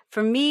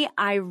 For me,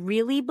 I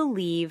really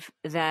believe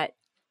that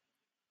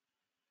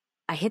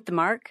I hit the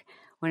mark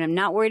when I'm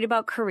not worried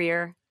about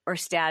career or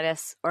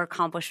status or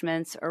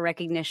accomplishments or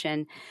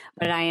recognition,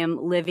 but I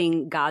am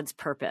living God's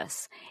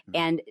purpose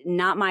and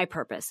not my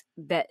purpose.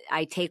 That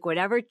I take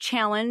whatever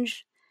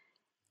challenge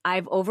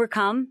I've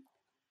overcome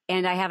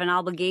and I have an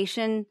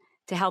obligation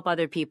to help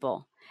other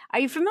people. Are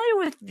you familiar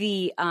with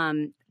the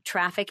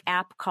traffic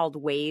app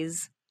called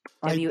Waze?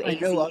 I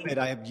know of it.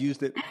 I have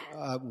used it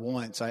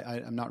once.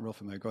 I'm not real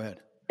familiar. Go ahead.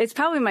 It's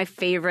probably my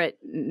favorite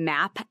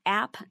map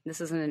app.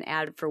 This isn't an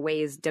ad for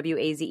Waze,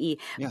 WAZE.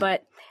 Yeah.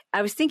 But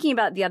I was thinking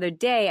about the other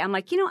day. I'm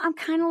like, I'm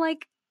kind of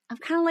like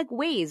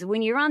Waze.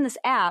 When you're on this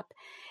app,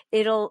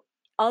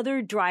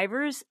 other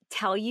drivers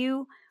tell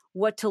you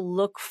what to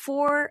look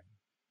for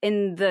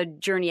in the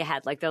journey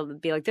ahead. Like they'll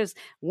be like, there's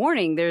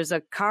warning, there's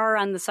a car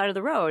on the side of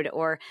the road,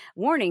 or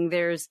warning,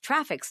 there's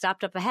traffic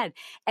stopped up ahead.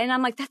 And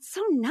I'm like, that's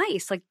so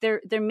nice. Like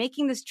they're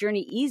making this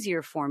journey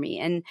easier for me.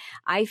 And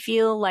I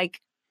feel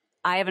like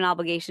I have an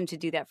obligation to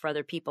do that for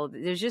other people.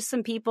 There's just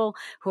some people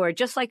who are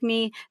just like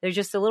me. They're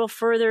just a little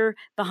further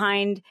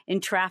behind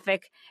in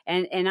traffic.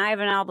 And I have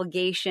an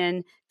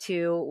obligation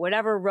to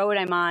whatever road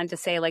I'm on to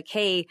say like,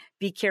 hey,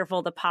 be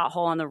careful the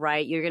pothole on the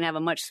right. You're going to have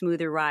a much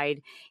smoother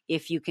ride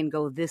if you can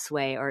go this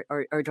way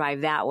or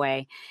drive that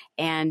way.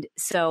 And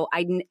so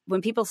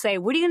when people say,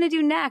 what are you going to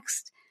do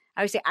next?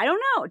 I would say, I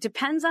don't know. It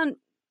depends on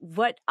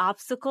what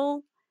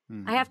obstacle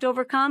I have to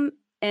overcome.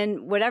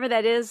 And whatever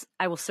that is,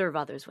 I will serve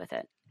others with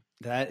it.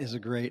 That is a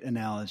great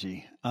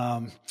analogy.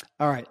 All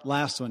right.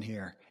 Last one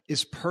here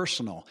is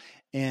personal.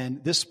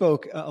 And this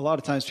spoke a lot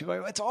of times people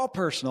are like, it's all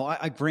personal.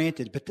 I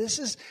granted, but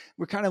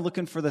we're kind of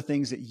looking for the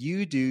things that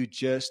you do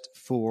just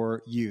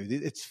for you.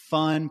 It's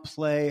fun,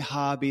 play,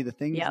 hobby, the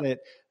things that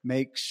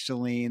make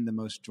Chalene the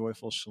most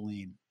joyful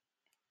Chalene.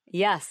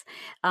 Yes.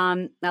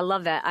 I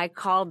love that. I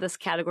call this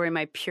category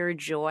my pure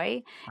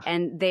joy.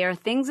 And they are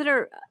things that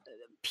are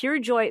pure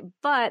joy,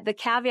 but the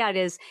caveat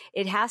is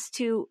it has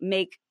to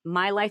make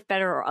my life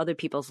better or other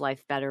people's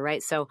life better,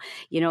 right? So,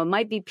 it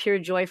might be pure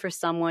joy for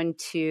someone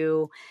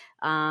to,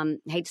 I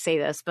hate to say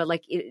this, but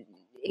like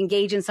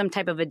engage in some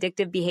type of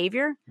addictive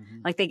behavior.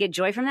 Like they get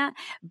joy from that,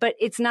 but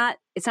it's not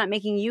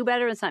making you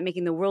better. It's not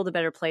making the world a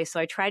better place.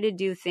 So I try to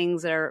do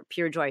things that are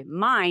pure joy.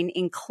 Mine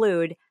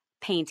include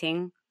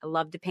painting. I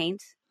love to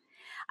paint.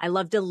 I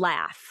love to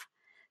laugh.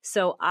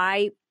 So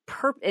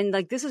and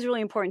like, this is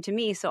really important to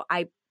me. So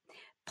I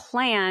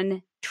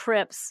plan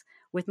trips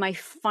with my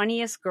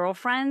funniest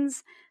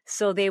girlfriends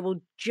so they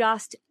will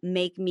just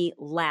make me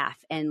laugh.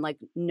 And like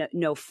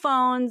no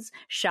phones,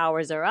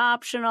 showers are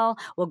optional.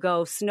 We'll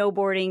go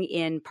snowboarding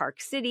in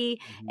Park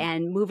City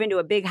and move into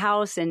a big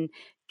house and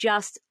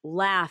just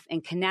laugh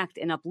and connect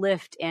and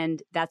uplift.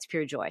 And that's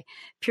pure joy.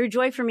 Pure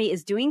joy for me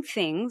is doing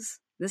things.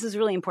 This is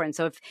really important.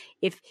 So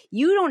if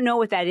you don't know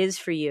what that is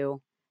for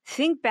you,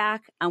 think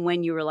back on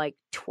when you were like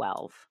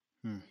 12.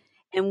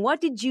 And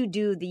what did you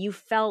do that you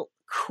felt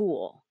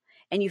cool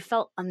and you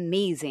felt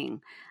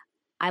amazing?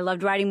 I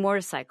loved riding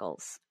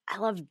motorcycles. I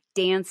loved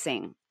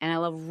dancing and I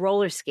love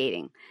roller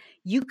skating.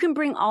 You can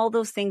bring all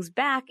those things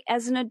back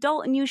as an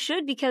adult, and you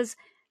should, because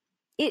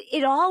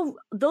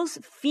those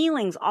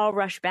feelings all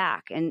rush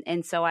back.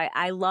 And so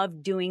I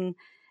love doing,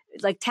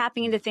 like,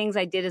 tapping into things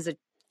I did as a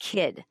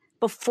kid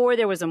before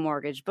there was a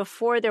mortgage,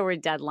 before there were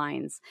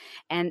deadlines.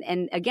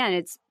 And again,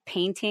 it's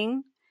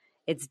painting,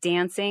 it's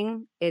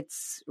dancing,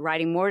 it's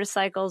riding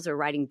motorcycles or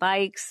riding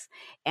bikes,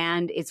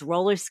 and it's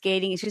roller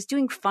skating. It's just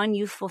doing fun,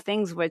 youthful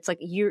things where it's like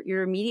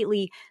you're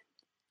immediately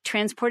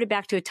transported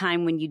back to a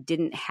time when you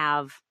didn't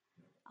have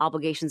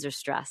obligations or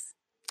stress.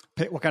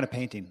 What kind of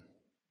painting?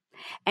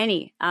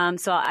 Any.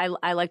 So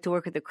I like to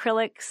work with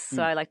acrylics.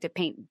 So I like to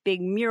paint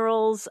big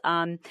murals.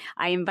 I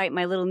invite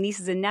my little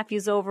nieces and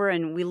nephews over,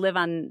 and we live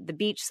on the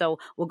beach. So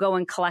we'll go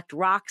and collect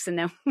rocks, and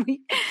then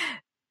we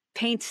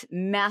paint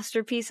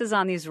masterpieces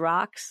on these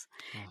rocks.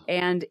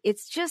 And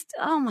it's just,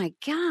 oh my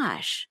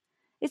gosh,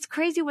 it's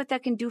crazy what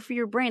that can do for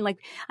your brain. Like,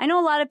 I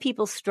know a lot of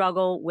people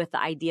struggle with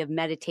the idea of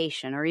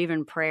meditation or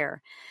even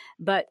prayer,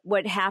 but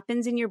what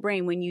happens in your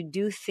brain when you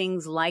do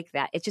things like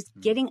that, it's just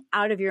getting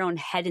out of your own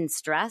head and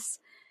stress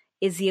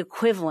is the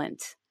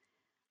equivalent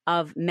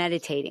of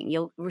meditating.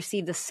 You'll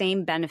receive the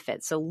same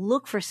benefits. So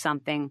look for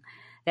something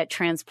that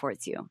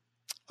transports you.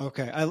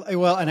 Okay.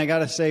 And I got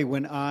to say,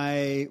 when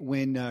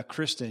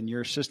Kristen,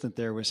 your assistant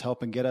there, was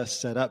helping get us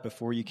set up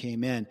before you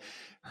came in,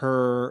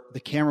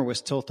 the camera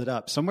was tilted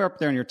up somewhere up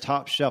there on your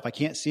top shelf. I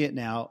can't see it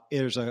now.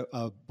 There's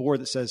a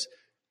board that says,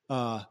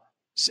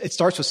 it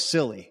starts with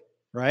silly,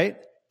 right?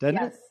 Doesn't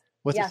it?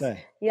 What's it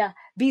say? Yeah.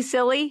 Be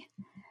silly,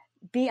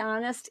 be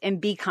honest, and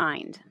be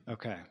kind.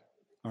 Okay.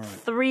 All right.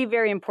 3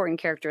 very important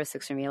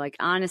characteristics for me, like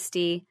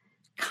honesty,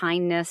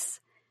 kindness.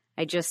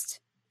 I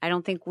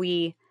don't think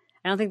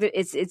that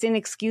it's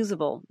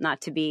inexcusable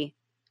not to be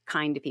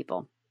kind to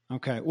people.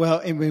 Okay. Well,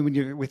 and when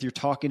you're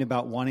talking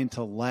about wanting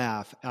to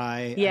laugh,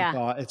 I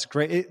thought it's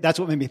great. That's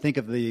what made me think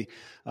of the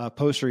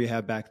poster you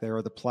have back there,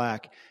 or the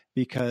plaque,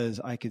 because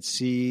I could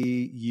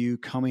see you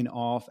coming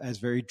off as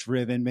very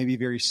driven, maybe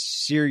very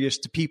serious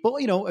to people,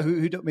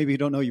 who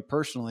don't know you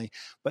personally,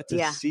 but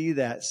to see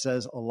that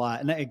says a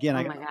lot. And again,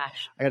 I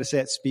got to say,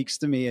 it speaks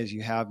to me, as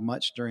you have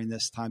much during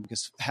this time,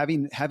 because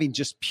having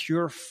just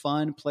pure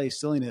fun, play,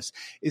 silliness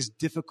is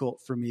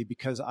difficult for me,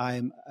 because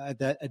I'm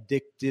that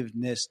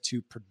addictiveness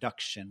to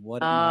production.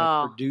 What am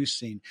I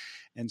producing?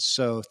 And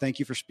so thank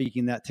you for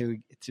speaking that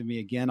to me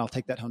again. I'll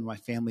take that home to my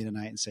family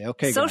tonight and say,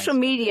 okay, social guys.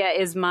 media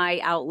is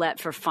my outlet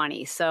for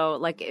funny. So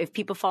like, if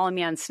people follow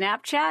me on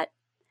Snapchat,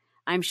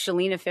 I'm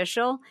Chalene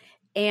Official.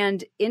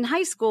 And in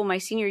high school, my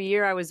senior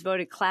year, I was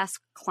voted class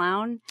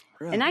clown.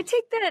 Really? And I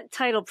take that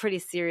title pretty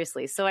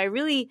seriously. So I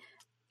really,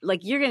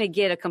 like, you're going to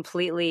get a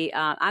completely,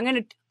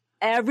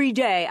 every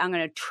day, I'm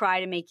going to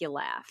try to make you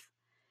laugh.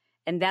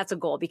 And that's a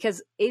goal,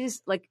 because it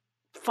is like,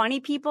 funny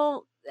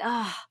people,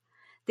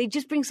 they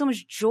just bring so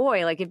much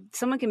joy. Like, if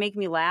someone can make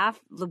me laugh,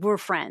 we're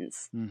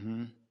friends.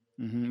 Mm-hmm.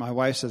 My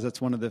wife says that's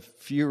one of the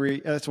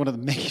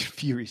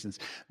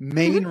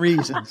main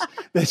reasons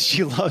that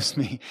she loves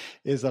me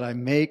is that I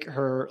make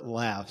her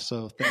laugh.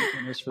 So thank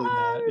goodness for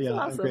that. Yeah,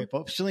 awesome. I'm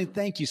grateful. Chalene,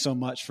 thank you so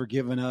much for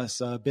giving us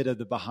a bit of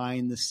the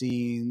behind the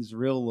scenes,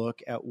 real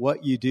look at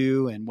what you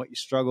do and what you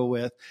struggle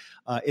with.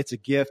 It's a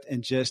gift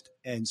and just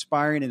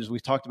inspiring. And as we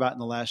talked about in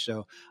the last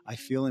show, I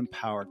feel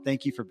empowered.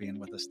 Thank you for being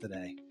with us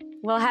today.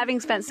 Well, having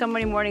spent so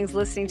many mornings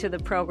listening to the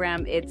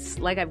program, it's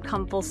like I've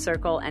come full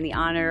circle, and the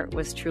honor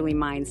was truly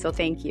mine. So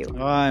thank you.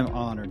 I'm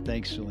honored.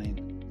 Thanks,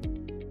 Chalene.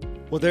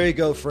 Well, there you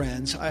go,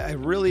 friends. I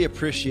really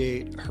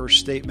appreciate her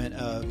statement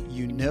of,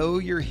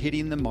 you're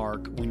hitting the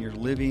mark when you're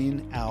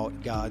living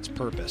out God's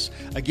purpose.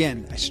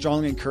 Again, I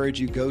strongly encourage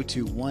you, go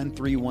to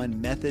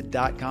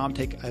 131method.com.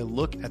 Take a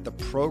look at the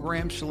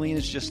program Chalene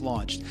has just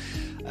launched.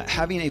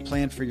 Having a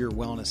plan for your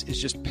wellness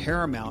is just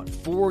paramount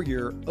for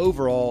your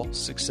overall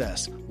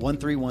success.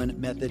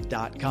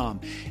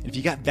 131method.com. And if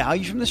you got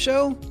value from the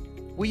show,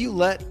 will you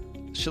let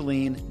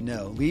Chalene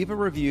know? Leave a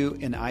review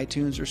in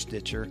iTunes or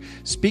Stitcher.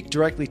 Speak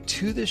directly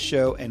to the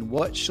show and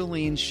what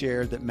Chalene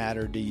shared that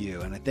mattered to you.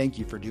 And I thank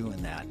you for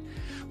doing that.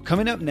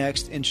 Coming up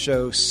next in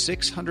show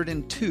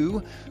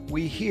 602,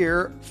 we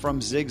hear from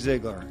Zig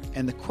Ziglar.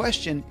 And the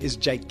question is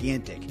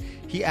gigantic.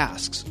 He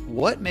asks,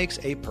 what makes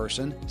a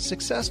person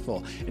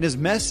successful? And his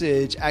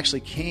message actually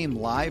came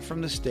live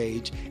from the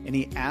stage, and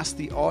he asked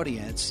the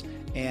audience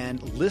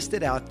and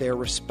listed out their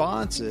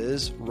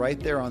responses right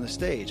there on the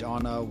stage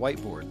on a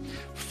whiteboard.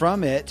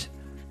 From it,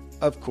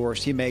 of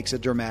course, he makes a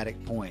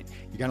dramatic point.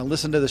 You're going to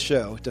listen to the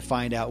show to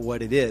find out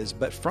what it is.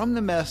 But from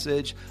the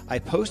message, I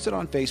posted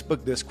on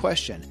Facebook this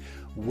question: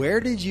 where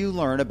did you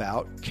learn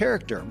about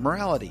character,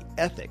 morality,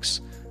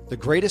 ethics, the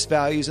greatest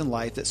values in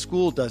life that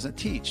school doesn't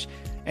teach?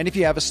 And if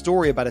you have a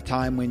story about a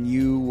time when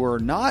you were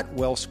not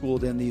well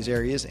schooled in these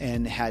areas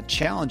and had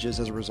challenges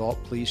as a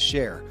result, please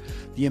share.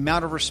 The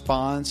amount of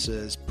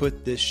responses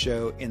put this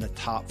show in the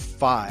top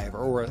 5,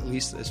 or at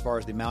least as far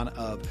as the amount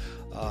of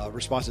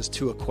responses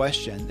to a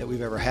question that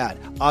we've ever had.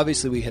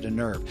 Obviously, we hit a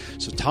nerve.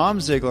 So Tom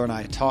Ziglar and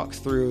I talked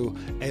through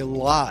a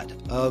lot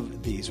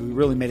of these. We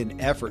really made an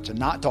effort to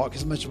not talk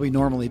as much as we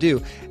normally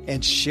do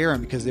and share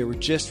them because they were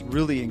just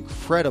really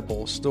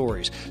incredible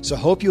stories. So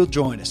hope you'll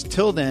join us.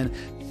 Till then,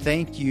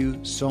 thank you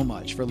so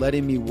much for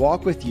letting me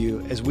walk with you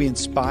as we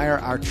inspire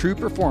our true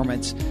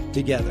performance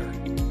together.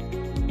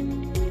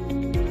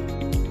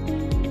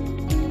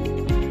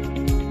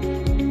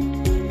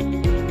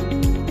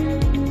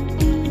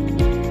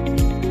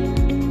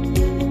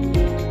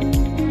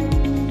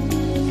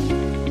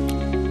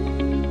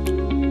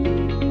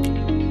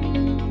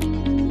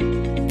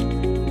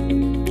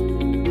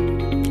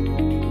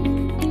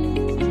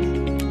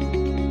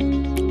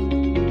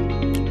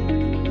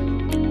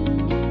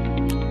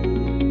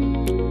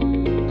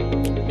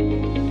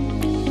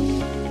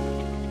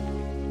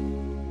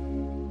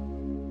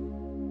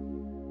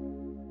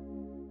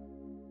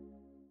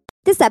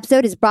 This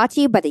episode is brought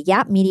to you by the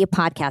Yap Media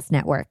Podcast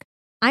Network.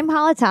 I'm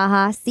Hala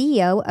Taha,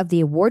 CEO of the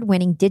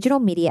award-winning digital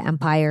media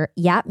empire,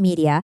 Yap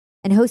Media,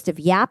 and host of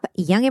Yap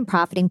Young and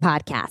Profiting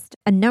Podcast,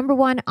 a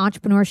 #1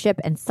 entrepreneurship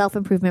and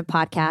self-improvement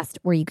podcast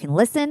where you can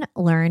listen,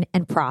 learn,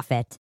 and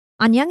profit.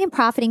 On Young and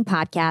Profiting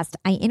Podcast,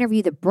 I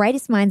interview the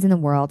brightest minds in the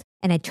world,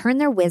 and I turn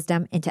their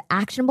wisdom into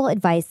actionable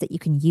advice that you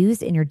can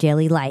use in your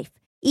daily life.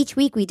 Each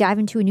week, we dive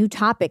into a new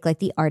topic like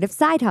the art of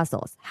side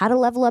hustles, how to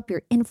level up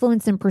your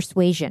influence and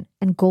persuasion,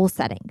 and goal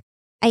setting.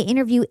 I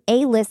interview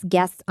A-list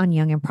guests on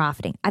Young and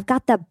Profiting. I've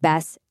got the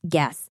best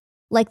guests,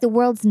 like the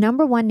world's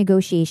 #1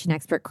 negotiation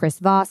expert, Chris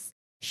Voss,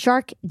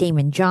 Shark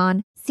Damon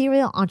John,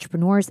 serial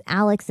entrepreneurs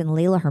Alex and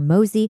Layla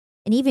Hermosi,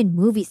 and even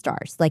movie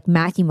stars like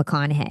Matthew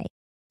McConaughey.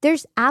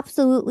 There's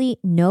absolutely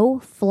no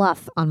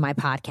fluff on my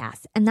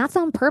podcast, and that's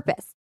on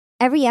purpose.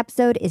 Every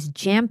episode is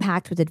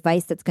jam-packed with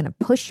advice that's going to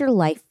push your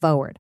life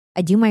forward.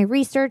 I do my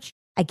research,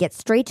 I get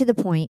straight to the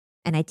point,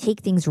 and I take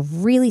things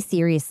really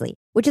seriously,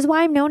 which is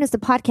why I'm known as the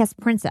podcast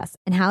princess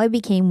and how I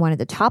became one of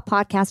the top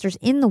podcasters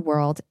in the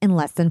world in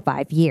less than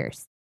 5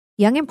 years.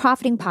 Young and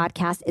Profiting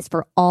Podcast is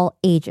for all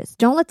ages.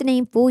 Don't let the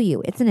name fool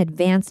you. It's an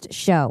advanced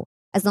show.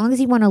 As long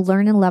as you want to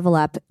learn and level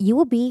up, you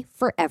will be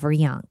forever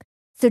young.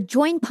 So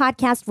join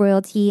podcast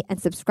royalty and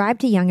subscribe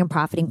to Young and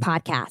Profiting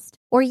Podcast,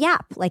 or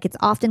YAP, like it's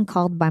often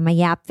called by my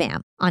YAP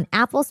fam, on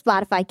Apple,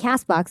 Spotify,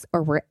 CastBox,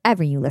 or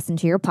wherever you listen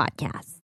to your podcasts.